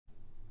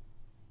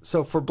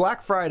So for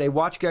Black Friday,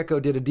 Watch Gecko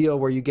did a deal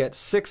where you get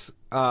 6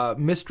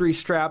 mystery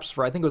straps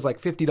for, I think it was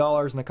like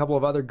 $50 and a couple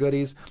of other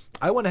goodies.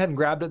 I went ahead and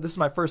grabbed it. This is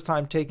my first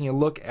time taking a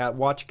look at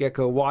Watch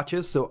Gecko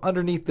watches. So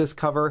underneath this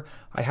cover,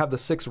 I have the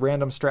 6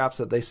 random straps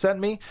that they sent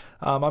me.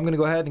 I'm going to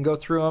go ahead and go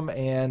through them,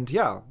 and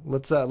yeah,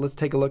 let's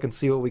take a look and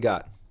see what we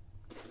got.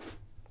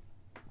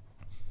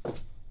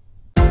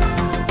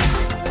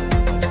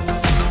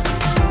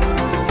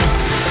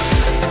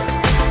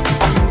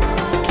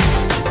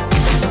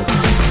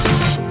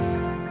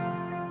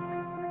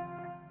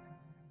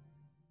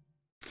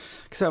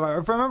 So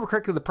if I remember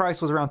correctly, the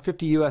price was around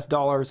 $50 US.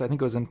 I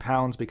think it was in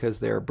pounds because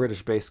they're a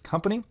British-based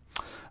company.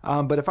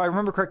 But if I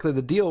remember correctly,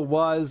 the deal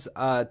was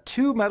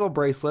 2 metal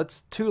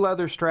bracelets, 2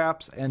 leather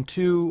straps, and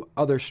 2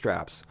 other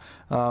straps.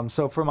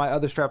 So for my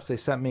other straps, they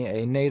sent me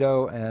a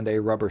NATO and a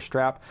rubber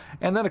strap,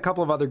 and then a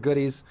couple of other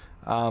goodies,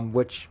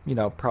 which, you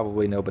know,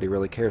 probably nobody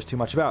really cares too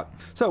much about.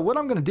 So what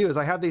I'm going to do is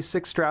I have these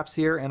 6 straps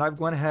here, and I've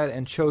went ahead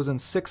and chosen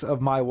 6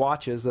 of my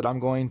watches that I'm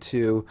going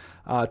to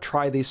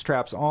try these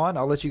straps on.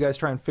 I'll let you guys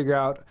try and figure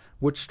out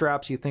which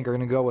straps you think are going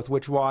to go with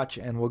which watch,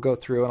 and we'll go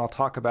through and I'll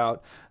talk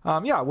about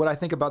what I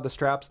think about the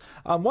straps.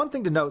 One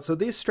thing to note, so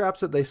these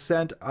straps that they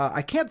sent,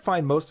 I can't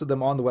find most of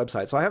them on the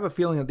website, so I have a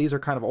feeling that these are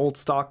kind of old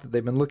stock that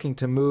they've been looking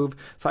to move.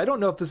 So I don't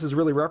know if this is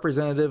really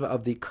representative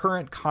of the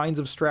current kinds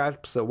of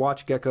straps that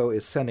Watch Gecko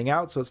is sending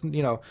out, so it's,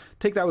 you know,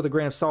 take that with a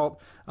grain of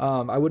salt.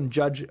 I wouldn't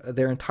judge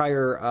their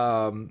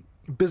entire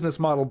business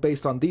model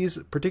based on these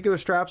particular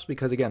straps,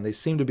 because again, they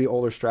seem to be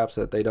older straps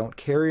that they don't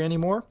carry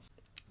anymore.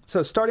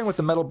 So starting with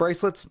the metal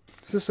bracelets,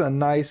 this is a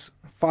nice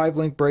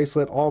 5-link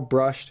bracelet, all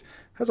brushed.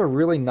 Has a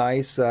really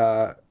nice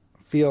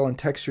feel and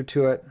texture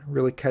to it.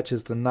 Really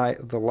catches the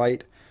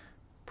light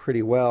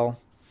pretty well.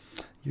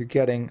 You're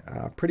getting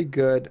pretty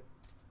good,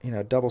 you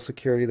know, double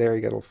security there.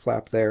 You got a little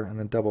flap there, and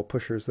then double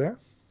pushers there.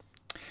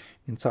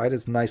 Inside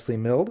is nicely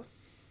milled.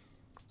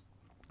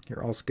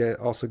 You're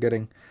also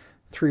getting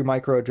 3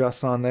 micro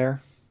adjusts on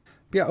there.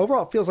 But yeah,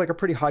 overall it feels like a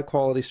pretty high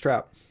quality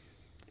strap,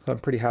 so I'm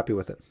pretty happy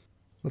with it.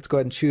 Let's go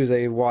ahead and choose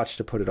a watch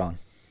to put it on.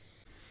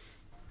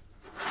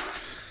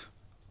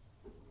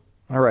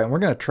 All right, we're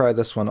going to try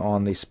this one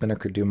on the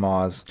Spinnaker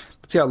Dumas.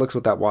 Let's see how it looks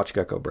with that Watch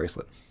Gecko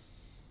bracelet.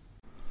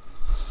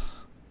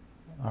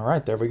 All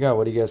right, there we go.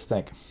 What do you guys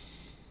think?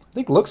 I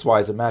think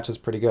looks-wise it matches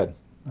pretty good.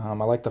 I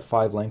like the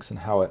 5 links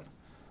and how it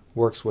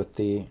works with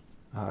the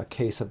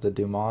case of the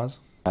Dumas.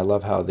 I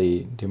love how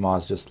the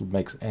Dumas just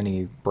makes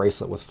any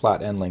bracelet with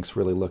flat end links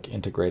really look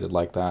integrated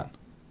like that.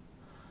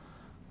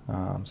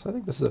 So I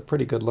think this is a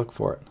pretty good look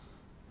for it.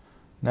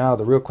 Now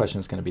the real question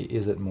is going to be,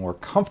 is it more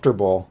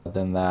comfortable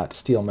than that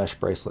steel mesh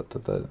bracelet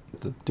that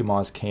the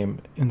Dumas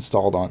came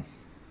installed on?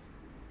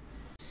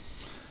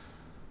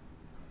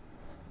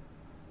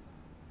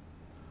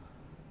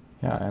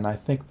 Yeah, and I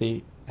think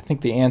the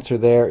answer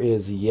there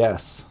is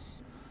yes.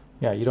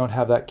 Yeah, you don't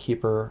have that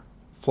keeper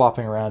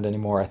flopping around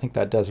anymore. I think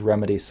that does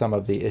remedy some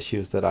of the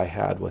issues that I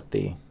had with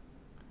the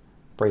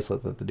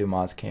bracelet that the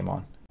Dumas came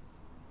on.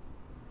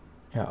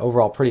 Yeah,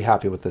 overall pretty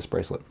happy with this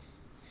bracelet.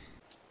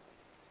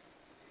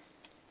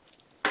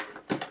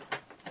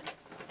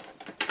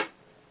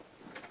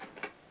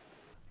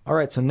 All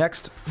right, so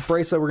next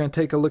bracelet we're going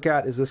to take a look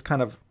at is this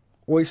kind of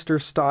oyster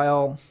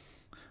style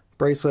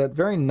bracelet.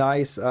 Very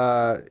nice,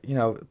 you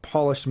know,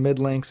 polished mid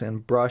links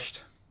and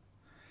brushed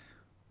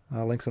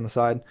links on the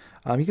side.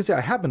 You can see I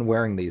have been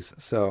wearing these,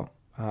 so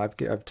I've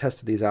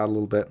tested these out a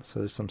little bit. So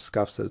there's some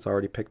scuffs that it's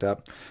already picked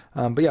up.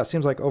 But yeah, it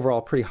seems like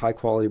overall pretty high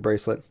quality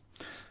bracelet.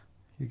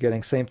 You're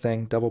getting same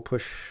thing, double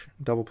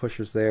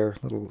pushers there,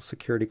 little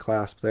security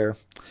clasp there.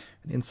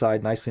 And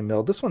inside nicely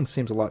milled. This one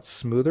seems a lot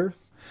smoother.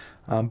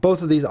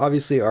 Both of these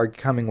obviously are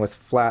coming with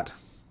flat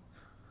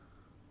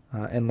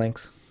end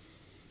links,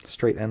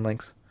 straight end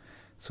links,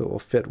 so it will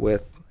fit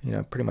with, you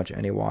know, pretty much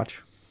any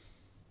watch.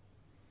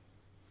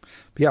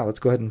 But yeah, let's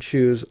go ahead and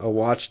choose a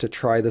watch to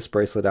try this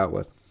bracelet out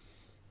with.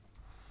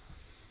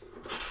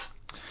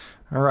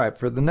 All right,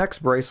 for the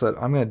next bracelet,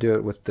 I'm going to do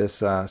it with this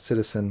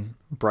Citizen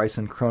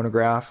Brycen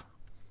chronograph.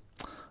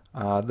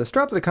 The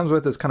strap that it comes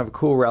with is kind of a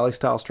cool rally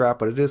style strap,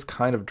 but it is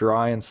kind of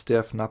dry and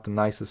stiff, not the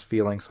nicest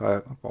feeling, so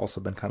I've also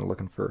been kind of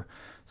looking for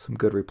some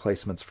good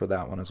replacements for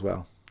that one as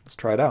well. Let's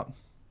try it out.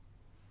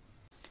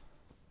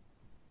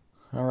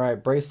 All right,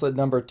 bracelet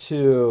number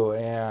 2,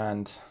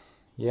 and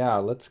yeah,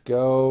 let's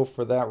go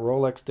for that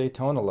Rolex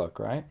Daytona look,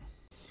 right?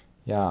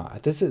 Yeah,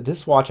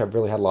 this watch I've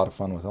really had a lot of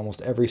fun with.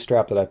 Almost every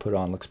strap that I put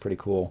on looks pretty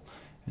cool,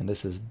 and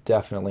this is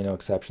definitely no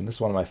exception. This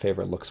is one of my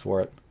favorite looks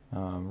for it.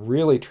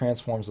 Really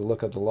transforms the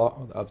look of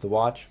the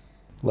watch.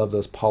 Love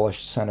those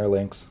polished center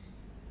links.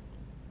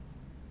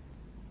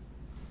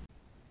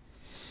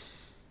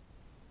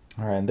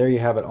 All right, and there you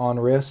have it on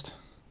wrist.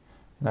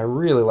 And I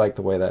really like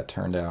the way that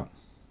turned out.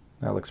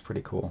 That looks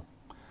pretty cool.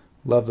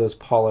 Love those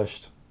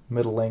polished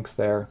middle links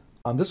there.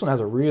 This one has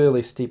a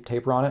really steep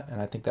taper on it,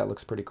 and I think that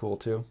looks pretty cool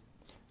too.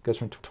 It goes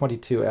from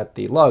 22 at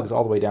the lugs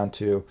all the way down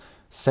to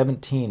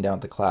 17 down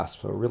at the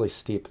clasp, so really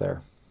steep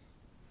there.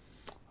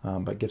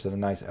 But gives it a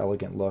nice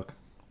elegant look.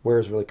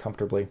 Wears really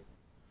comfortably.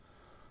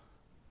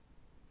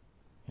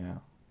 Yeah,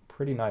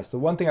 pretty nice. The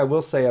one thing I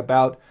will say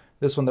about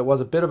this one that was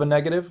a bit of a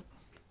negative,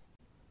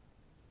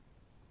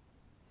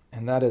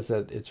 and that is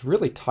that it's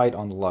really tight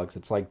on the lugs.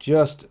 It's like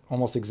just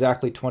almost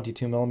exactly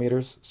 22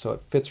 millimeters, so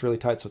it fits really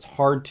tight, so it's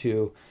hard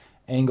to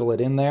angle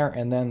it in there.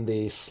 And then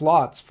the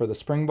slots for the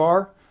spring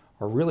bar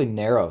are really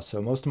narrow,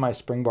 so most of my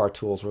spring bar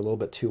tools were a little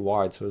bit too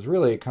wide, so it was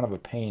really kind of a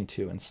pain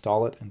to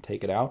install it and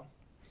take it out.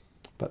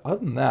 But other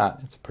than that,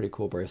 it's a pretty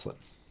cool bracelet.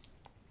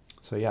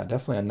 So yeah,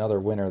 definitely another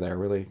winner there.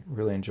 Really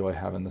enjoy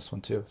having this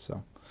one too.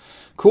 So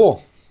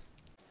cool.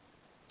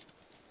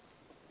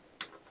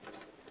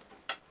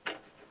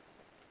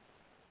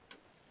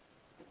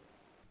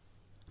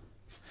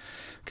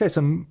 Okay,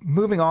 so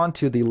moving on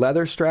to the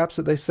leather straps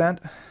that they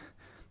sent.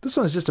 This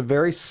one is just a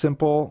very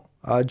simple,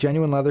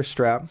 genuine leather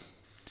strap.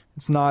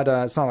 It's not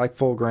like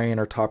full grain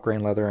or top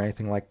grain leather or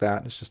anything like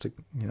that. It's just a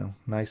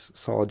nice,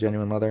 solid,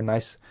 genuine leather.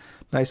 Nice,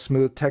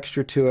 smooth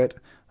texture to it.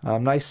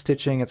 Nice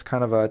stitching. It's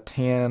kind of a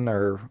tan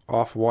or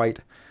off-white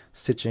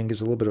stitching.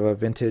 Gives a little bit of a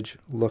vintage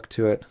look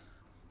to it.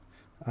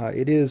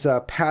 It is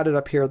padded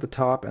up here at the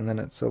top, and then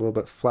it's a little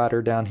bit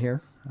flatter down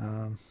here.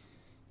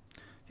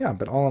 Yeah,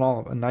 but all in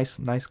all, a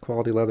nice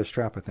quality leather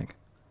strap, I think.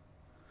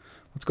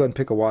 Let's go ahead and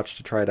pick a watch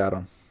to try it out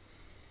on.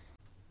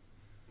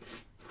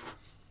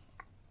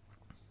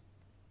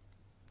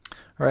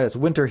 All right, it's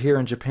winter here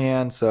in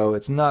Japan, so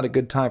it's not a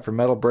good time for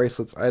metal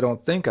bracelets, I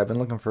don't think. I've been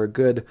looking for a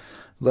good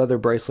leather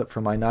bracelet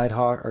for my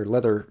Nighthawk, or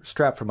leather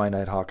strap for my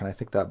Nighthawk, and I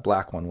think that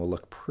black one will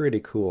look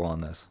pretty cool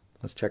on this.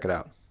 Let's check it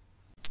out.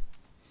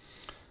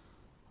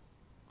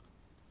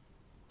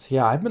 So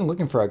yeah, I've been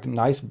looking for a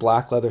nice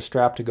black leather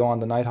strap to go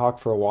on the Nighthawk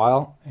for a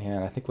while,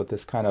 and I think with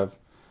this kind of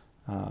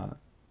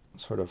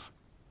sort of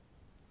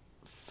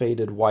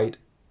faded white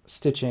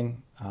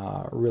stitching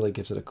really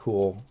gives it a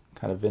cool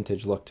kind of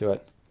vintage look to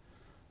it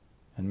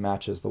and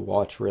matches the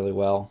watch really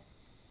well.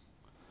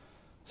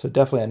 So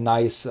definitely a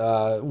nice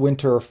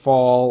winter,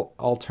 fall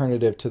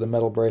alternative to the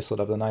metal bracelet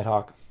of the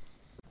Nighthawk.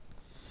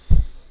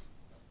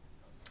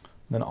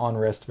 Then on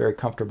wrist, very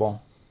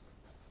comfortable.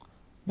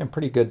 And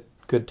pretty good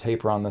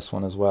taper on this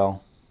one as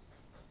well.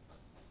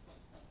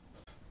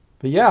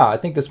 But yeah, I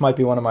think this might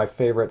be one of my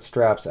favorite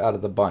straps out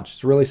of the bunch.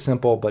 It's really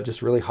simple, but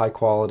just really high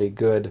quality,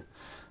 good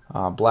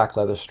black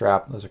leather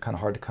strap. Those are kind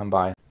of hard to come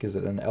by. Gives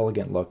it an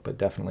elegant look, but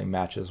definitely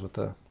matches with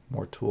the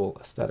more tool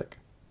aesthetic.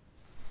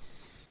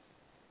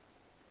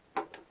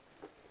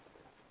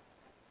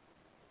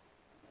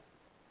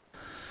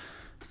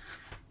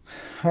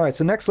 All right,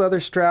 so next leather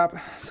strap.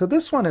 So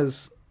this one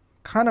is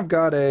kind of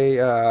got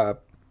a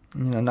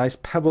nice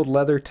pebbled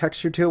leather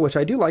texture to it, which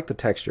I do like the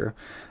texture.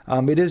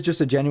 It is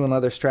just a genuine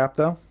leather strap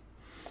though.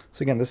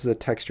 So again, this is a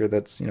texture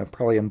that's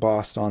probably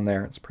embossed on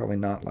there. It's probably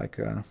not like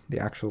the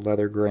actual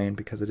leather grain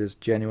because it is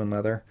genuine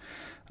leather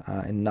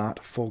and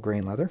not full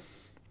grain leather.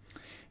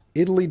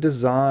 Italy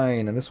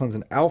design, and this one's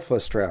an alpha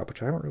strap,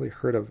 which I haven't really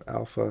heard of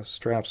alpha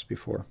straps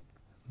before.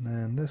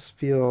 And this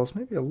feels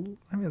maybe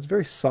it's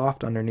very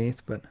soft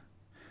underneath, but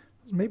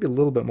maybe a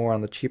little bit more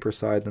on the cheaper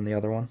side than the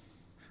other one.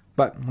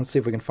 But let's see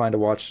if we can find a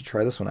watch to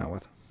try this one out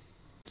with.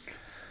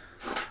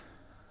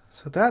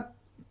 So that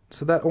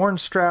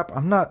orange strap,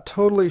 I'm not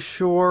totally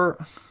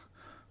sure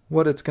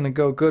what it's going to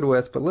go good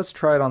with, but let's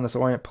try it on this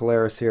Orient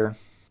Polaris here,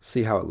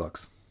 see how it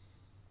looks.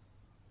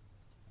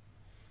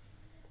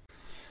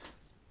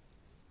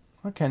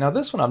 Okay, now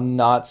this one I'm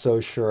not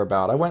so sure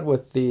about. I went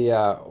with the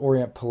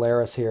Orient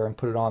Polaris here and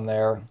put it on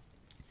there.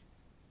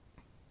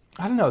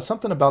 I don't know,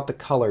 something about the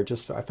color,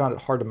 I found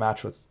it hard to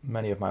match with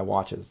many of my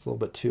watches. It's a little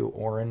bit too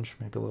orange,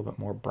 maybe a little bit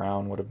more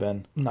brown would have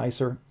been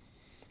nicer.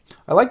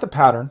 I like the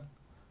pattern.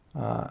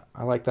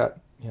 I like that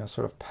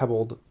sort of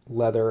pebbled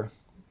leather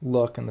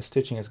look, and the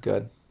stitching is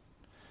good.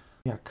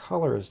 Yeah,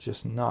 color is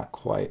just not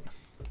quite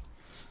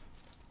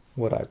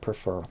what I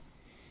prefer.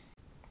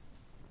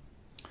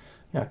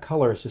 Yeah,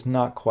 color is just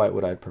not quite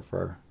what I'd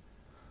prefer.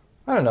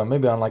 I don't know,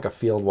 maybe on like a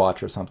field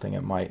watch or something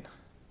it might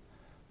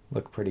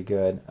look pretty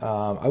good.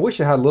 I wish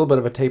it had a little bit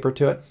of a taper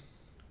to it.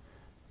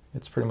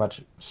 It's pretty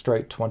much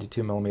straight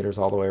 22 millimeters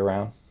all the way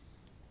around.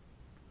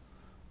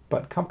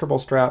 But comfortable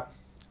strap.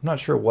 I'm not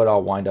sure what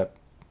I'll wind up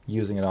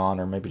using it on,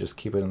 or maybe just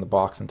keep it in the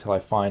box until I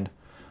find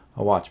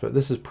a watch. But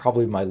this is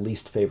probably my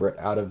least favorite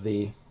out of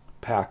the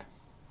pack.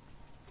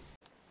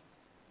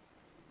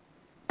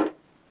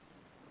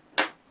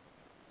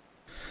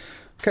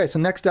 Okay, so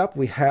next up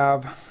we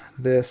have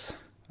this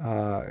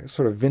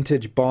sort of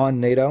vintage Bond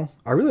NATO.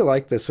 I really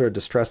like this sort of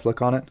distressed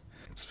look on it.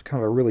 It's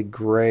kind of a really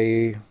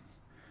gray,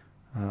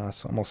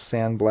 so almost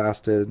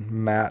sandblasted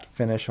matte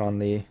finish on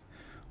the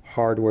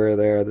hardware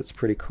there. That's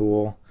pretty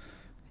cool.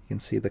 You can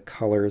see the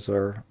colors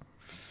are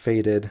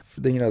faded.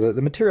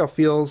 The material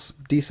feels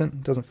decent.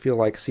 It doesn't feel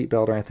like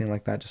seatbelt or anything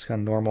like that. Just kind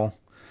of normal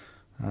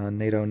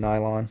NATO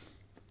nylon.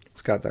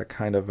 It's got that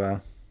kind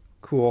of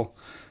cool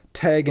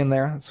tag in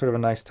there. It's sort of a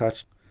nice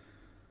touch.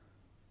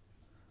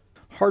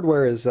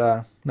 Hardware is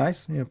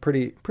nice,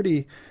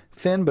 pretty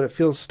thin, but it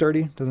feels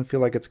sturdy. Doesn't feel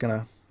like it's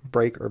gonna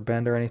break or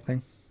bend or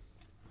anything.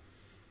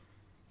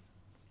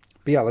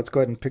 But yeah, let's go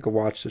ahead and pick a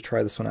watch to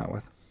try this one out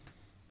with.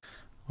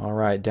 All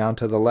right, down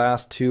to the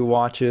last two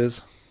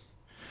watches.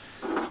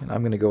 And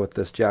I'm going to go with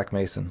this Jack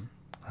Mason.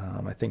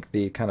 I think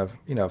the kind of,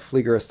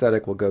 Flieger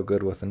aesthetic will go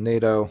good with the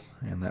NATO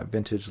and that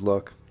vintage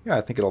look. Yeah,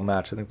 I think it'll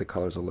match. I think the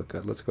colors will look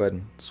good. Let's go ahead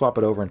and swap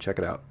it over and check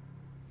it out.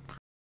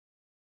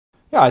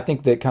 Yeah, I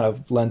think that kind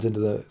of lends into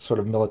the sort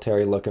of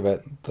military look of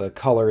it. The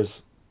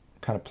colors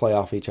kind of play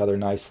off each other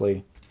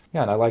nicely.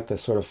 Yeah, and I like the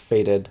sort of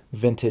faded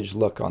vintage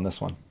look on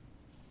this one.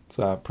 It's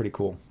pretty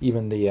cool.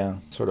 Even the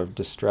sort of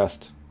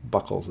distressed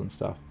buckles and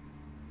stuff.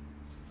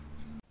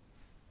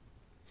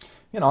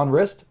 On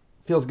wrist,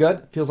 feels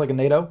good. Feels like a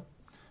NATO.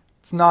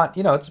 It's not,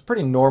 it's a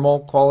pretty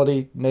normal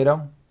quality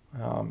NATO.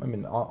 I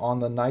mean, on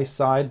the nice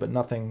side, but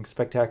nothing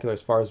spectacular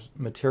as far as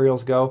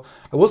materials go.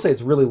 I will say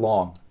it's really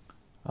long.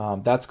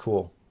 That's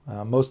cool.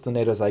 Most of the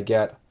NATOs I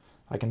get,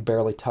 I can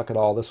barely tuck it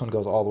all. This one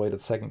goes all the way to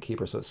the second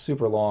keeper, so it's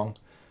super long.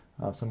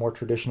 Some more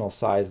traditional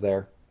size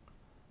there.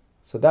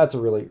 So that's a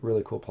really,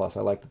 really cool plus.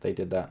 I like that they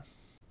did that.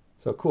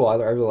 So cool. I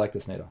really like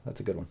this NATO.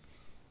 That's a good one.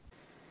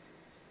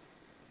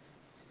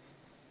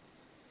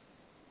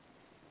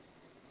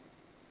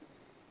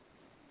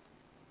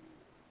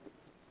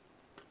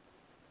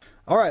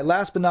 All right,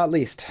 last but not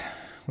least,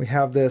 we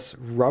have this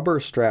rubber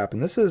strap,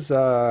 and this is,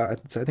 I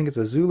think it's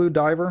a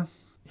Zuludiver.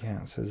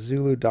 Yeah, it says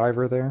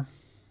Zuludiver there.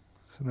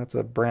 So that's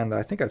a brand that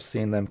I think I've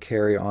seen them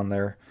carry on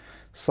their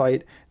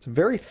site. It's a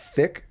very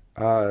thick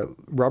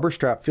rubber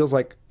strap. Feels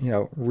like,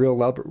 real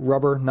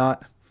rubber,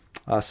 not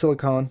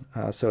silicone.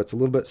 So it's a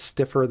little bit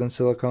stiffer than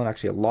silicone,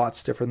 actually a lot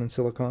stiffer than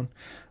silicone.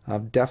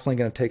 I'm definitely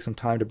going to take some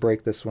time to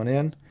break this one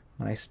in.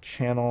 Nice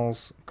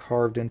channels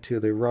carved into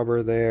the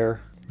rubber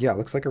there. Yeah, it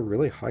looks like a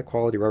really high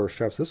quality rubber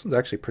strap. So this one's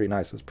actually pretty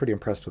nice. I was pretty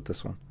impressed with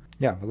this one.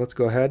 Yeah, but let's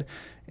go ahead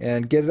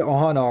and get it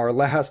on our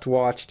last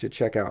watch to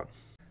check out.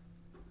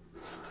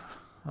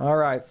 All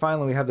right,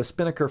 finally we have the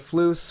Spinnaker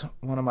Fleus,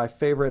 one of my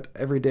favorite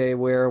everyday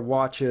wear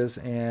watches,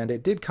 and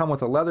it did come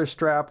with a leather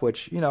strap,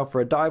 which,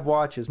 for a dive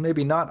watch is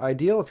maybe not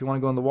ideal if you want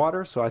to go in the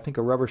water, so I think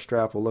a rubber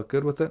strap will look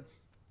good with it.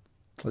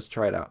 Let's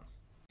try it out.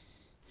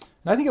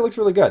 And I think it looks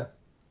really good.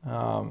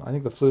 I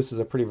think the Fleus is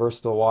a pretty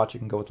versatile watch. You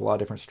can go with a lot of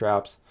different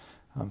straps.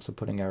 So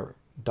putting a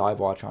dive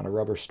watch on a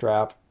rubber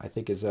strap, I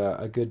think, is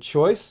a good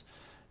choice.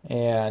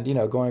 And,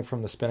 going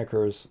from the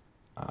Spinnaker's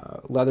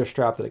leather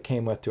strap that it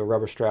came with to a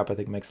rubber strap, I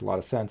think makes a lot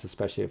of sense,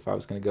 especially if I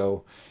was going to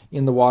go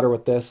in the water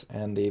with this.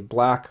 And the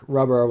black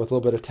rubber with a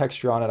little bit of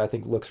texture on it, I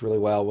think looks really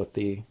well with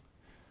the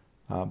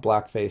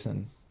black face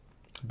and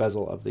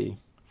bezel of the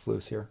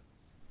Fleus here.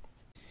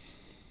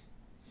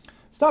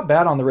 It's not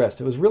bad on the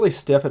wrist. It was really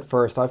stiff at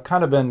first. I've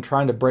kind of been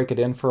trying to break it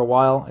in for a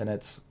while, and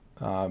it's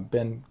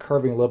been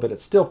curving a little bit.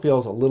 It still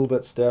feels a little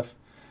bit stiff,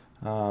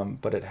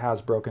 but it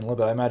has broken a little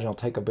bit. I imagine it'll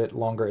take a bit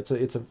longer.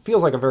 It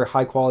feels like a very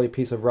high quality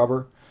piece of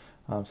rubber,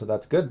 so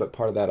that's good, but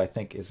part of that I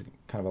think is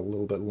kind of a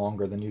little bit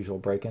longer than usual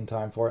break-in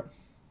time for it.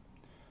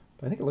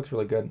 But I think it looks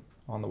really good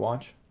on the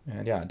watch,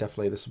 and yeah,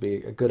 definitely this would be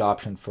a good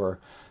option for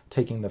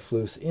taking the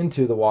Fleus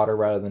into the water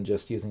rather than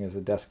just using it as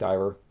a desk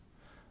diver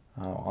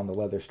on the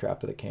leather strap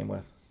that it came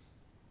with.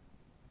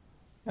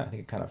 Yeah, I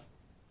think it kind of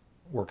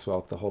works well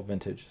with the whole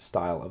vintage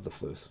style of the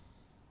Fleus.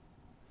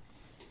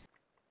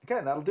 Okay,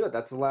 that'll do it.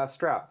 That's the last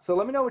strap. So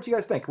let me know what you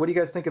guys think. What do you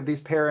guys think of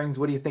these pairings?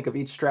 What do you think of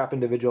each strap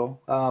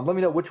individual? Let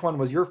me know which one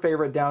was your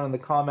favorite down in the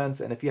comments,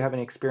 and if you have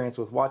any experience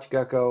with Watch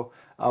Gecko.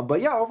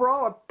 But yeah,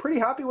 overall, I'm pretty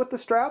happy with the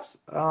straps.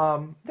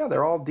 Yeah,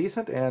 they're all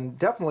decent, and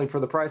definitely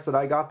for the price that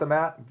I got them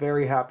at,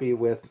 very happy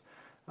with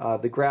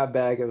the grab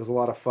bag. It was a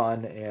lot of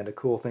fun and a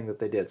cool thing that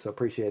they did, so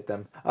appreciate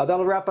them.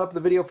 That'll wrap up the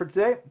video for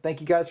today.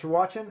 Thank you guys for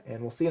watching,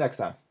 and we'll see you next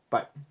time.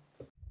 Bye.